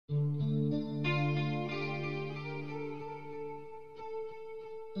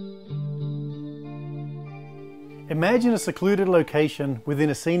Imagine a secluded location within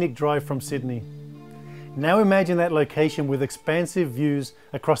a scenic drive from Sydney. Now imagine that location with expansive views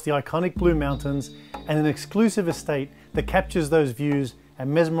across the iconic Blue Mountains and an exclusive estate that captures those views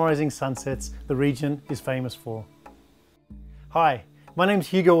and mesmerizing sunsets the region is famous for. Hi, my name's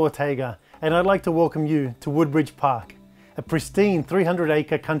Hugo Ortega and I'd like to welcome you to Woodbridge Park, a pristine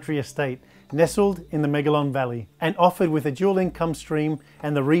 300-acre country estate nestled in the Megalong Valley and offered with a dual income stream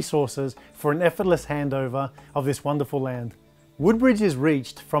and the resources for an effortless handover of this wonderful land. Woodbridge is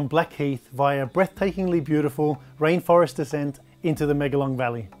reached from Blackheath via breathtakingly beautiful rainforest descent into the Megalong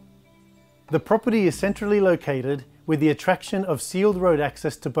Valley. The property is centrally located with the attraction of sealed road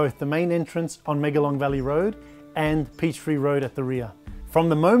access to both the main entrance on Megalong Valley Road and Peachtree Road at the rear. From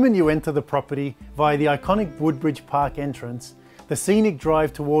the moment you enter the property via the iconic Woodbridge Park entrance, the scenic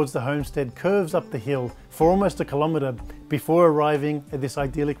drive towards the homestead curves up the hill for almost a kilometre before arriving at this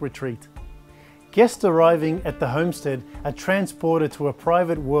idyllic retreat. Guests arriving at the homestead are transported to a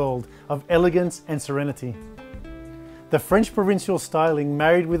private world of elegance and serenity. The French provincial styling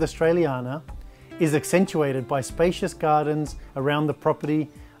married with Australiana is accentuated by spacious gardens around the property,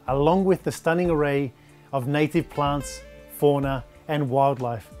 along with the stunning array of native plants, fauna and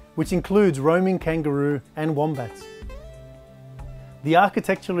wildlife, which includes roaming kangaroo and wombats. The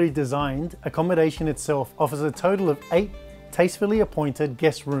architecturally designed accommodation itself offers a total of 8 tastefully appointed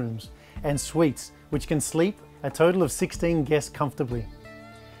guest rooms and suites which can sleep a total of 16 guests comfortably.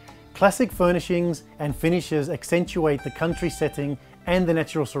 Classic furnishings and finishes accentuate the country setting and the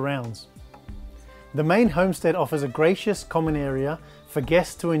natural surrounds. The main homestead offers a gracious common area for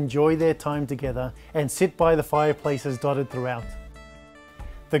guests to enjoy their time together and sit by the fireplaces dotted throughout.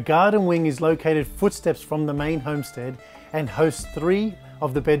 The garden wing is located footsteps from the main homestead and hosts 3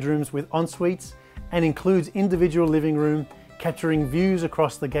 of the bedrooms with en-suites and includes individual living room capturing views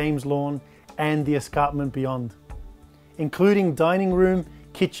across the games lawn and the escarpment beyond, including dining room,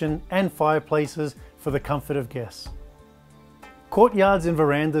 kitchen and fireplaces for the comfort of guests. Courtyards and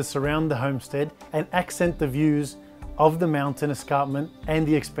verandas surround the homestead and accent the views of the mountain escarpment and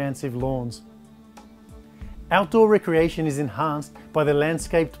the expansive lawns. Outdoor recreation is enhanced by the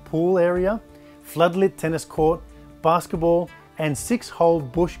landscaped pool area, floodlit tennis court, basketball and 6-hole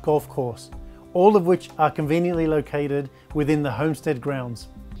bush golf course, all of which are conveniently located within the homestead grounds.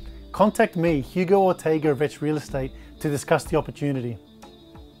 Contact me, Hugo Ortega of Real Estate, to discuss the opportunity.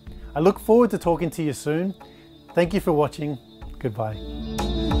 I look forward to talking to you soon. Thank you for watching. Goodbye.